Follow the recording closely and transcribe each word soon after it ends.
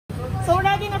So,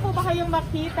 ready na po ba kayong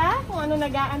makita kung ano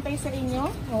nag-aantay sa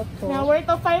inyo? Opo. Na worth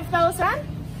of 5,000?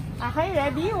 Okay,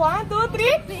 ready? 1, 2,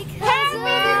 3!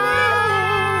 Happy!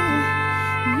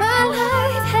 My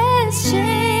life has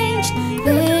changed.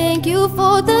 Thank you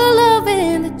for the love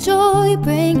and the joy you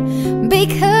bring.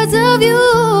 Because of you,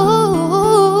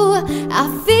 I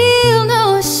feel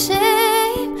no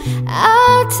shame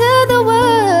out to the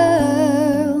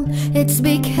world. It's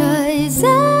because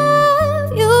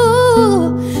of you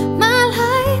my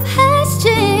life has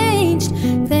changed.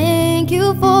 Thank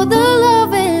you for the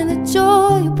love and the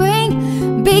joy you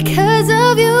bring. Because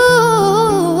of you,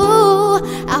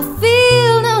 I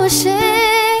feel no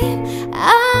shame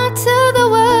out to the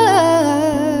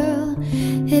world.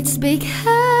 It's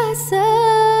because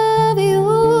of you.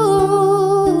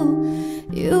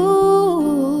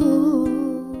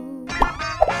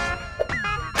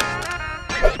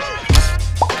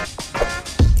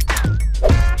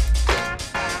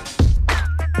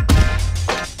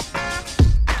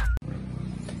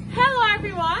 Hello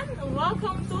everyone!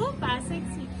 Welcome to Pasig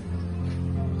City.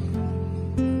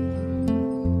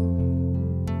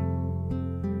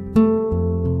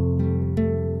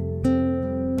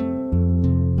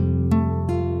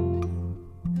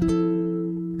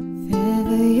 If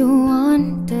ever you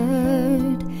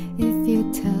wondered if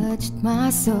you touched my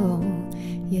soul,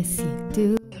 yes you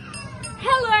do.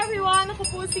 Hello everyone! Ako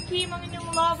po si Kim, ang inyong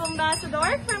love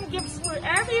ambassador from Gifts for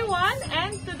Everyone.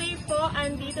 And today po,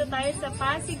 andito tayo sa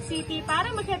Pasig City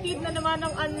para maghatid na naman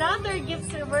ng another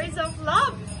Gifts Words of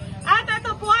Love. At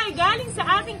ito po ay galing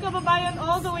sa ating kababayan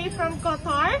all the way from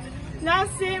Qatar na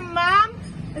si Ma'am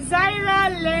Zaira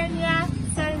Lenya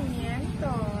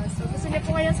Sarmiento. So gusto niya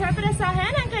po ngayon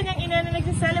sorpresahin ang kanyang ina na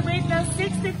nag-celebrate ng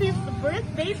 65th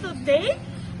birthday today.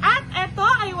 At ito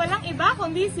ay walang iba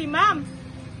kundi si Ma'am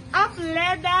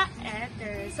Apleda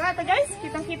Eter. So ito guys,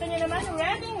 kitang-kita nyo naman,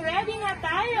 ready na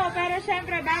tayo. Pero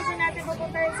syempre, bago natin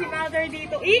pupuntahin si Mother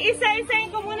dito, iisa-isahin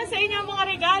ko muna sa inyo ang mga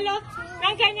regalo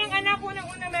ng kanyang anak.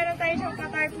 Unang-una, meron tayo siyang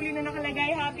patarpuli na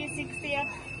nakalagay, Happy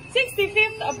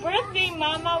 65th birthday,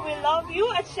 Mama, we love you.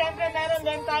 At syempre, meron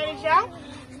din tayo siyang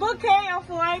bouquet of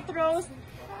white rose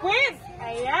with,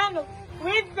 ayan,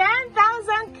 with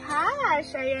 10,000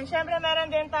 cash. Ayan, syempre, meron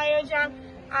din tayo siyang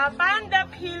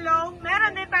panda pillow.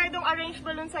 Meron din tayo itong arranged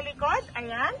balloon sa likod.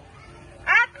 Ayan.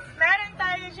 At meron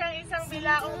tayo siyang isang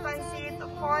bilaong pansit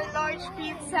for large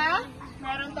pizza.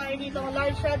 Meron tayo dito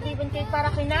large red ribbon cake para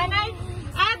kay nanay.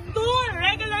 At 2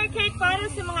 regular cake para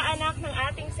sa mga anak ng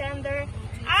ating sender.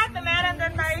 At meron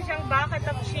din tayo siyang bucket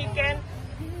of chicken,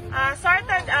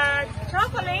 sorted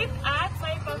chocolate, at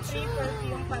may pang-free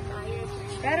perfume pa tayo.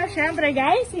 Pero syempre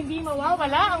guys, hindi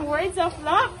mawawala ang words of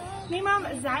love ni Ma'am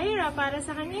Zaira para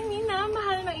sa kanyang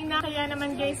minamahal na ina. Kaya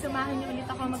naman guys, sumahan niyo ulit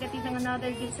ako magatid ng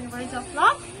another Gifts and Words of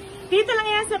Love. Dito lang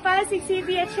yan sa Pasig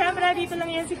City at syempre dito lang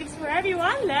yan sa Gifts for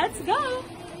Everyone. Let's go!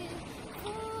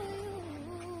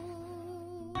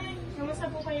 Kamusta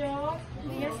po kayo?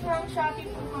 Yes, from Shopee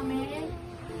po kami.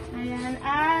 Ayan,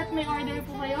 at may order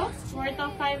po kayo. Worth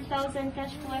of 5,000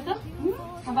 cash po ito.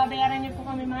 Mababayaran niyo po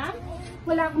kami, ma'am?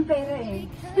 Wala akong pera eh.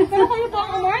 Pero kayo po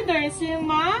ang order. Si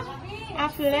Ma'am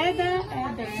Apleda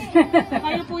Eter.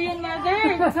 Kayo po yun,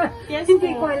 Mother. Yes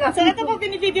Hindi ko po. alam. So ito po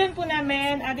binibidyon po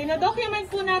namin.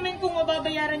 Dinodocument po namin kung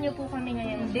mababayaran niyo po kami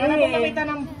ngayon. Hindi. Para po makita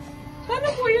ng... Paano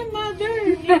po yun, Mother?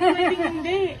 Hindi po pwedeng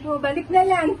hindi. O, balik na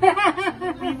lang.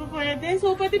 Hindi po pwede.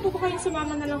 So pwede po kayong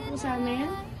sumama na lang po sa amin.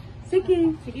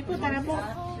 Sige. Sige po, tara po.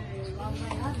 Oh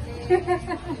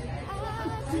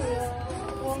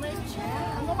my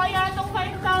God. Ano kaya itong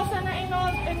 5,000 na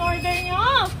in-order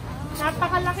nyo?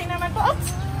 Napakalaki naman po. Oops!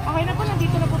 Okay na po,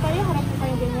 nandito na po tayo. Harap po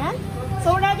kayo ganyan. So,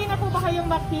 ready na po ba kayong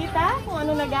makita kung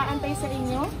ano nag-aantay sa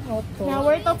inyo? Opo. Na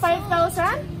worth of 5,000?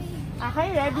 Okay,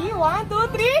 ready? 1, 2,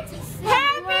 3!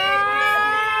 Happy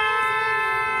birthday!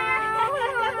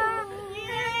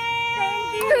 Yay! Thank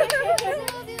you!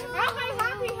 Okay,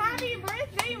 happy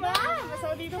birthday, ma'am!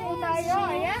 So, dito po tayo.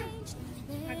 Ayan.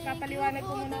 Magpapaliwanag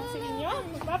po muna ako sa inyo.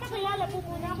 Magpapakilala po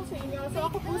muna ako sa inyo. So,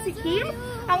 ako po si Kim,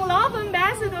 ang love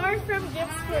ambassador from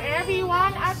Gifts for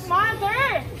Everyone at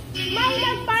Mother. May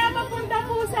nagpapapunta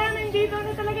po sa amin dito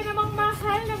na talaga namang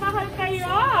mahal na mahal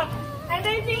kayo. And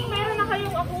I think meron na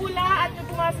kayong akula at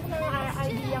pumasok ng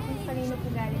idea kung kanino po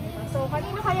galing ito. So,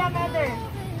 kanino kaya, Mother?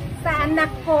 Sa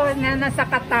anak ko na nasa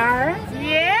Qatar,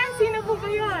 Yes! Sino po ba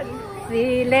yun?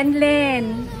 si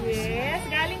Lenlen. Yes,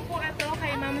 galing po ito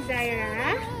kay Ma'am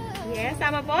Zaira. Yes,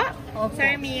 tama po? Opo.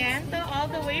 Sarmiento,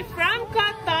 all the way from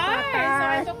Qatar.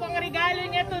 So, ito pong regalo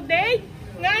niya today.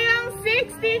 Ngayong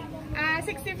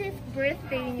 65th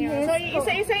birthday niyo. Yes, So, po.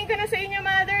 isa-isahin ko na sa inyo,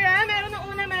 Mother, ha? Meron ng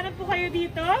una, meron po kayo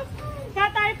dito.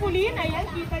 Tatarpulin. Ayan,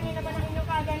 kita niyo naman ang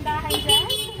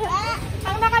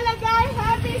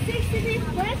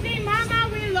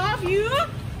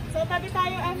Tabi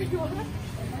tayo, everyone.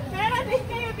 Meron din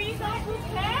kayo dito,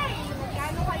 bouquet.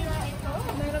 Magkano kayo ito?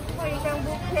 Meron po kayo ng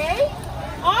bouquet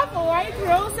of white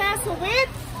roses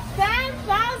with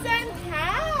 10,000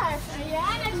 cash.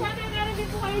 Ayan. At syempre, meron din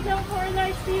po kayo dyan for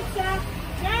large pizza.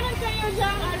 Meron kayo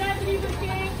dyan red ribbon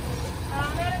cake.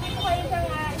 Meron din po kayo dyan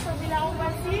isang bilawang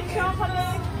pancit,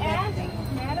 chocolate, and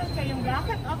meron kayong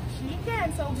bucket of chicken.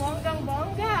 So,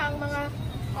 bonggang-bongga ang mga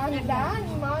dan,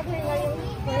 mother ngayong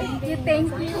birthday.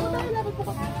 Thank you.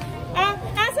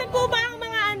 Asan po ba ang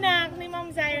mga anak ni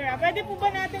Ma'am Zaira? Pwede po ba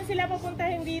natin sila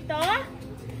papuntahin dito?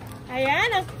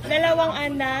 Ayan, ang dalawang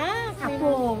anak.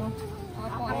 Ako.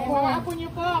 Ako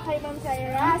niyo po kay Ma'am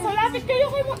Zaira. So, lapit kayo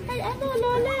kay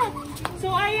Lola.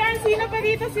 So, ayan, sino pa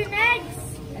dito? Si Negs.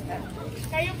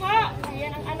 Kayo po.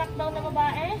 Ayan, ang anak daw na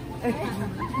babae.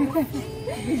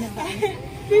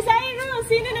 Si Cyrus.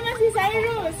 Sino naman si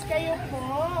Cyrus? Kayo po.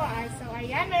 So,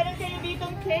 ayan, meron kayo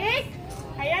ditong cake.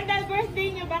 Ayan, dahil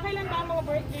birthday nyo. Ba kailan ba ang mga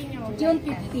birthday nyo? June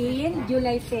 15,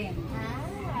 July 10.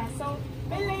 So,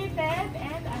 belated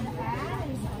and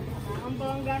advance. Ang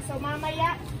bongga. So,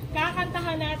 mamaya,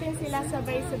 kakantahan natin sila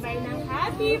sabay-sabay ng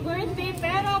happy birthday.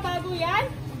 Pero bago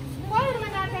yan, call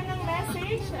naman natin ng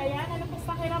message. Ayan, ano pong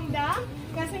pakiramdam?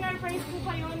 Kasi na-praise po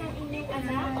kayo ng inyong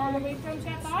anak all the way from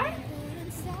Qatar.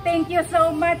 Thank you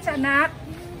so much, anak.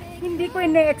 Hindi ko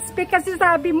ina-expect kasi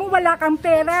sabi mo wala kang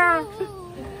pera.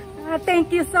 Thank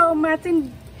you so much.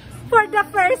 And for the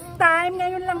first time,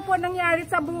 ngayon lang po nangyari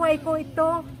sa buhay ko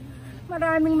ito.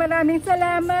 Maraming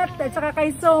salamat. At saka kay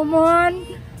Somon,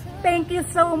 thank you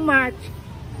so much.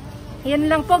 Yan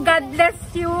lang po. God bless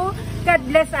you. God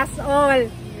bless us all.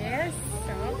 Yes,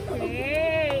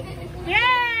 okay.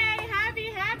 Yay!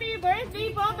 Happy birthday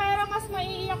po. Pero mas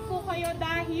maiiyak po kayo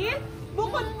dahil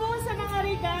bukod po sa mga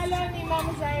regalo ni Ma'am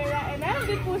Zaira, meron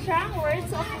din po siyang words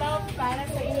of love para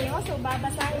sa inyo. So,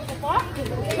 babasahin ko po.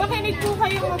 Makinig po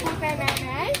kayong mabuti,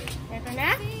 nanay. Ito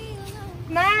na.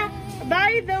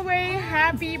 By the way,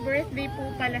 happy birthday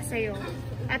po pala sa'yo.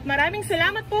 At maraming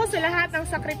salamat po sa lahat ng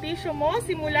sakripisyo mo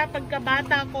simula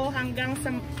pagkabata ko hanggang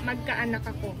sa magkaanak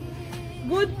ako.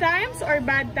 Good times or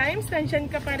bad times, nandyan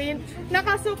ka pa rin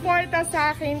nakasuporta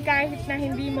sa akin kahit na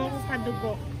hindi mo ako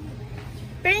kadugo.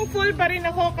 Thankful pa rin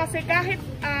ako kasi kahit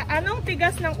anong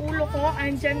tigas ng ulo ko,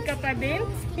 andyan ka pa din.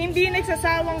 Hindi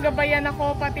nagsasawang gabayan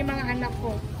ako, pati mga anak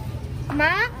ko.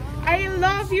 Ma, I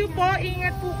love you po.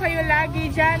 Ingat po kayo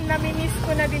lagi dyan. Namimiss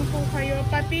ko na din po kayo,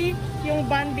 pati yung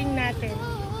bonding natin.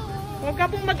 Huwag ka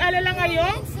pong mag-alala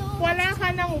ngayon. Wala ka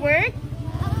ng work.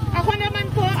 Ako naman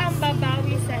po ang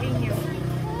babawi sa inyo.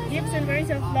 Gifts and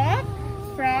words of love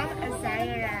from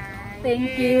Zaira.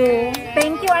 Thank you.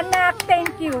 Thank you, anak.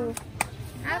 Thank you.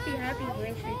 Happy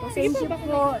birthday po. Thank you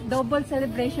po. Double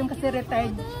celebration kasi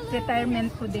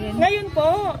retirement ko din. Ngayon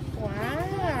po.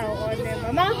 Wow. O, diba?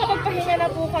 Makakapagpahinga na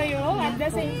po kayo. At the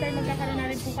same time, magkakaroon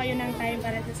na rin po kayo ng time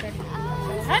para sa sarili.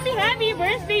 Happy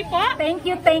birthday po. Thank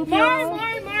you.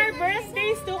 More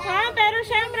birthdays to come. Pero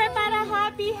syempre, para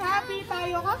happy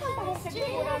tayo. Kakantahin sa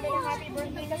po namin ng happy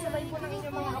birthday kasabay po ng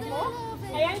inyong mga apo.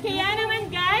 Ayan, kaya naman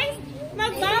guys,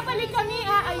 magbabalik kami.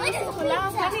 Ayusin ko lang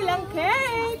ang kanilang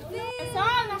cake. So,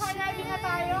 naka-ready na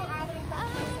tayo ang ating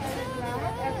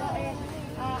celebrant. Ito ay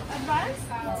advance.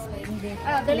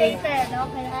 Belated.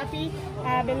 Okay, happy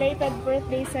belated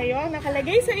birthday sa'yo.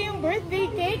 Nakalagay sa iyong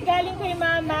birthday cake galing kay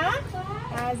Mama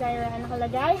Zaira.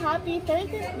 Nakalagay, happy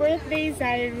 30th birthday,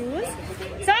 Zairus.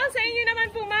 So, sa inyo naman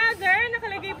po, Mother,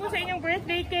 nakalagay po sa inyong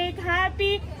birthday cake,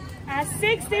 happy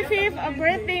 65th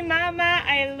birthday, Mama.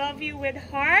 I love you with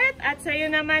heart. At sa iyo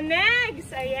naman,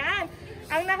 Negs. Ayan.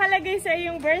 Ang nakalagay sa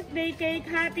iyong birthday cake,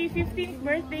 happy 15th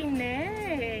birthday,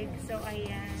 Negs. So,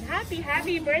 ayan.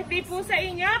 Happy birthday po sa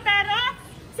inyo. Pero,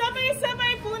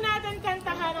 sabay-sabay po natin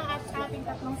kantahan ang ating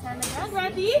tatlong salamat.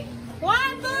 Ready? 1,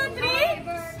 2,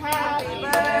 3. Happy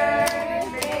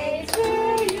birthday to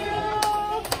you.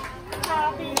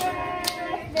 Happy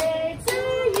birthday to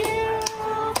you.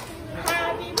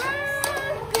 Happy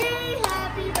birthday,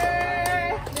 happy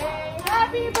birthday,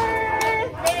 happy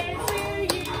birthday to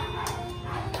you.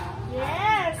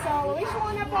 Yes, so wish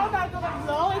muna po bago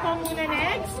mag-blow. Ikaw muna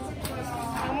next.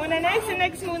 Ikaw muna next. Si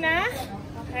next muna.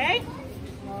 Okay.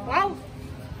 Wow.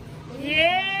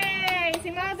 Yay!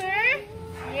 Si Mother.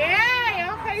 Yay!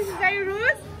 Okay, si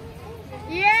Cyrus.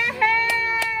 Yay!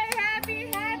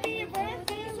 Happy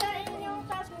birthday sa inyong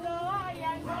tatlo.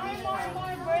 Ayan,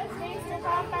 more birthdays to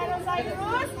come. Pero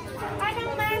Cyrus,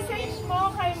 anong message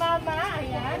mo kay Mama?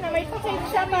 Ayan, na may pakit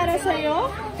siya para sa'yo.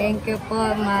 Thank you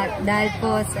po, Ma. Dahil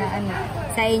po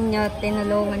sa inyo,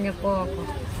 tinulungan niyo po ako.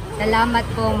 Salamat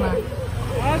po, Ma.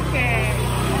 Okay.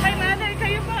 Okay, Mother,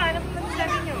 kayo po. Ano po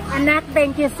masasabi niyo? Anak,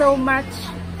 thank you so much.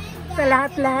 sa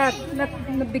lahat-lahat na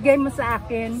nabigay mo sa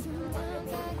akin.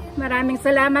 Maraming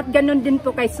salamat. Ganon din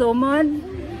po kay Sumon,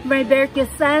 my birthday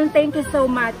son. Thank you so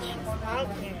much.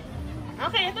 Okay.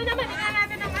 Okay, ito naman nga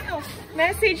natin ang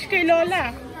message kay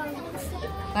Lola.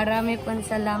 Marami pong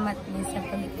salamat din sa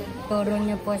pagturo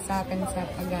niyo po sa akin sa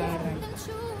pag-aaral.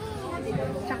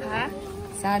 Tsaka?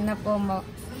 Sana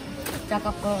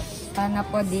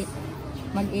po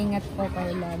mag-ingat po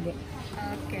kayo lagi.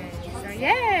 Okay. So,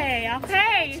 yay!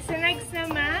 Okay. So, next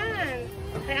naman.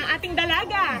 Ay, ang ating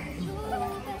dalaga.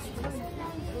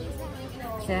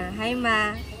 Hi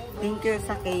ma, thank you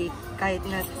sa cake. Kahit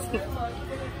na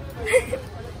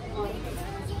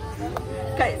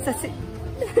kahit sa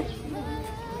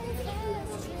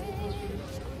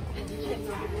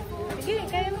Sige,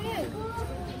 kaya mo yan.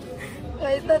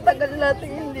 kahit natagal natin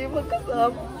hindi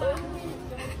magkasama.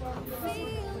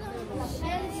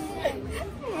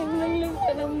 Ngayon lang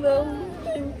sa namdam.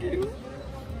 Thank you.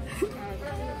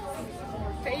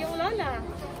 Sa iyong lola.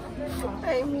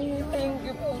 I mean, thank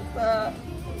you po sa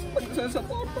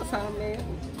pagsusuporta sa amin.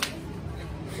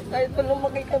 Kahit pa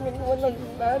lumaki kami walang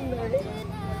nanay,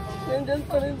 nandiyan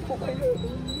pa rin po kayo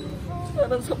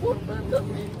para suportahan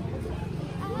kami.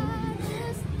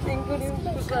 Thank you rin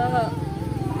po sa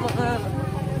mga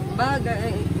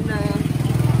bagay na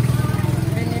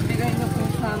binibigay niyo po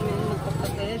sa amin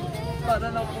magkapatid para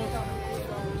lang po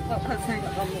makasaya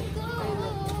kami.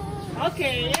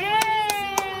 Okay,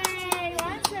 yay!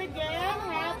 Once again,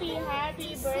 happy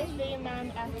birthday, Ma'am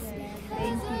Elloran.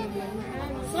 Thank you.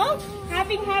 So,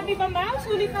 happy ba, Ma'am?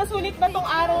 Sulit ba tong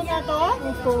araw na to?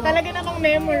 Talaga namang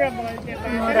memorable, diba?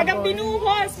 Talagang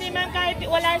pinuhos ni Ma'am kahit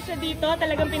wala siya dito,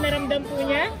 talagang pinaramdam po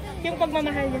niya yung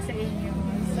pagmamahal niya sa inyo.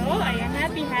 So, ayan,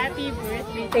 happy birthday.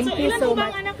 Thank you ilan so po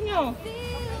bang much. anak niyo?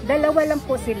 Dalawa lang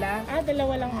po sila.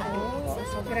 Dalawa lang po.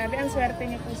 So, grabe ang swerte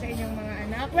niyo po sa inyong mga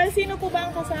anak. Well, sino po ba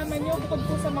ang kasama niyo bukod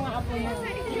po sa mga apo niyo?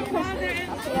 Ate po,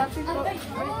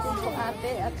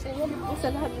 ate, at sa inyo po sa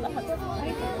lahat-lahat.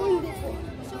 Ay, po, hindi po.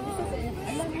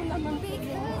 Alam mo naman po.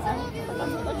 Alam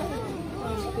mo naman.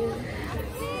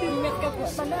 Tingat ka po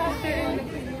sa lahat.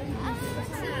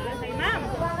 Okay, Ma'am.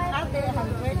 Ate,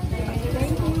 happy birthday.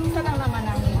 Thank you. Sana naman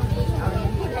ang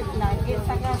at lagi.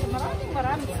 Saka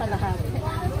maraming sa lahat.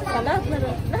 Sa lahat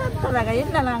talaga.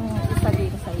 Yun na lang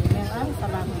sabihin sa inyo.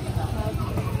 Salamat.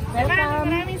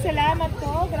 Maraming salamat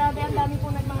po. Grabe, ang dami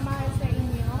po nagmamahal sa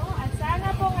inyo. At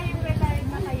sana po ngayong retired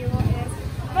na kayo is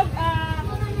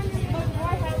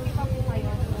more healthy pa po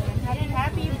kayo.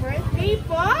 Happy birthday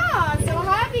po! So,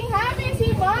 happy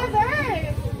si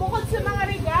Mother! Bukod sa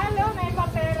mga regalo, may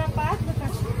papera pa.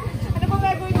 Ano po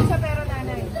gagawin mo sa pera,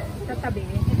 nanay? Tatabi.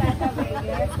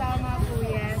 Yes, tama po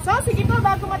yan. So, sige po,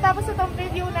 bago matapos itong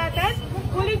video natin,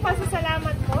 huling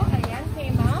pasasalamat po. Ayan,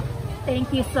 kay Ma'am.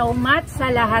 Thank you so much sa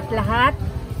lahat-lahat,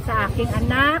 sa aking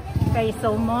anak, kay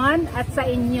Somon, at sa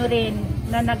inyo rin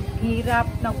na naghirap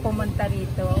ng pumunta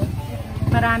rito.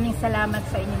 Maraming salamat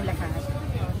sa inyong lahat.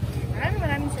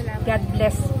 Maraming salamat. God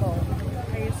bless po.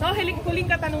 Okay, so, huling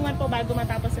katanungan po bago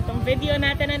matapos itong video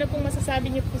natin. Ano pong masasabi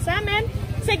niyo po sa amin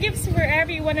sa Gifts for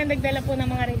Everyone na nagdala po ng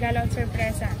mga regalo at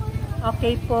sorpresa?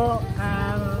 Okay po,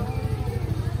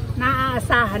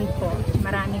 naaasahan po.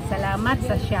 Maraming salamat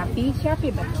sa Shopee.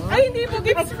 Shopee ba to? Ay, hindi po.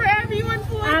 Gifts for Everyone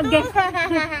po ito.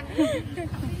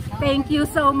 Thank you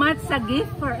so much sa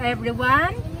Gift for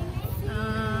Everyone.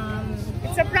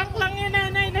 It's a prank lang yun,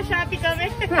 nanay, na Shopee kami.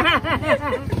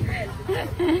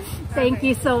 Thank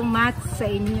you so much sa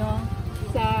inyo.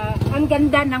 Ang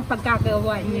ganda ng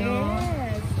pagkagawa nyo.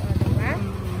 Yes. O, diba?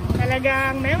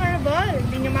 Talagang memorable.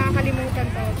 Hindi nyo makakalimutan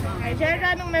to. Ay,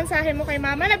 Jera, anong mensahe mo kay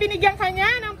Mama na binigyan ka niya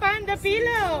ng panda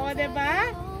pillow? O, diba?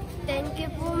 Thank you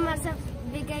po sa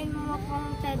bigay mo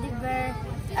pong teddy bear.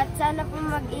 At sana po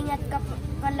mag-ingat ka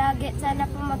palagi. Sana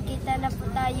po magkita na po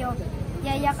tayo.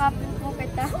 Yayakapin po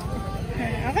kita.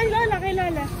 Okay, Lola, kay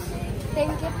Lola.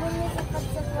 Thank you po niyo sa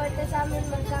pag-suporta sa amin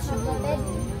magkakapatid.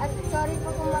 At sorry po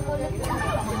kung makulit ka.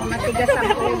 Matigas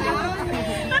ang ulo.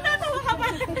 Natatawa ka ba?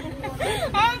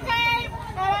 Okay.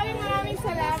 Maraming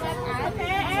salamat,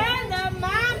 ate. And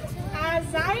Ma'am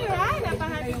Zaira,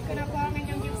 napahati ko na po ang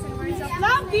inyong gifts and words of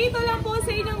love. Dito lang po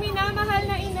sa inyong minamahal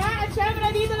na ina. At syempre,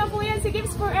 dito lang po yan si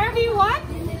Gifts for Everyone.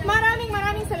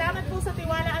 Maraming salamat po sa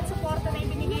tiwala at suporta na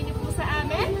ibinigay niyo po sa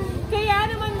amin. Kaya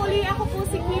naman muli ako po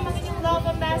si Kim, ang inyong love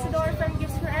ambassador from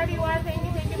Gifts for Everyone. Thank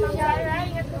you, Ma'am Zaira.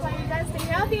 Ingat po kayo guys. Stay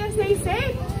healthy and stay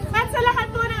safe. At sa lahat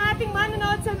po ng ating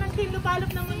manonood sa Team Lupalop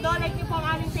ng Mundo, like niyo po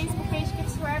ang aming Facebook page,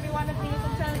 Gifts for Everyone, at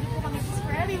YouTube channel niyo po kami, Gifts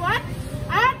for Everyone.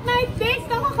 At may text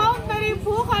na account na rin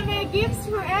po kami, Gifts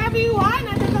for Everyone.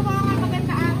 At ito po ang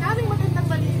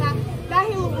magandang balita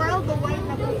dahil worldwide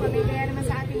na po kami. Kaya naman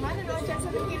sa ating manonood dyan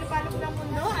sa Team Lupalop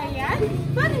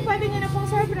yan, pwede nyo na pong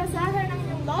sorpresahan ng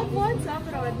inyong loved ones.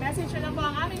 Forward message na po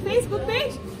ang aming Facebook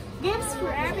page, Gifts for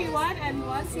Everyone. And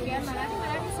once again,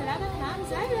 maraming salamat, Ma'am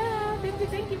Zara.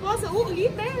 Thank you po sa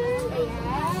uulitin.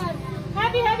 Ayan.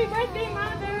 Happy birthday,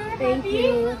 Mother. Thank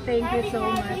you so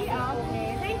much.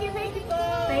 Okay. Thank you po.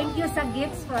 Thank you sa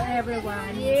Gifts for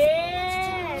Everyone.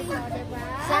 Yes. Diba?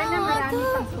 Sana marami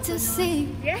pang to susunod.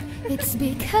 see. Yeah. It's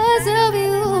because of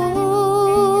you.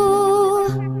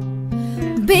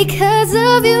 Because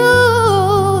of you,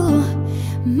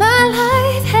 my life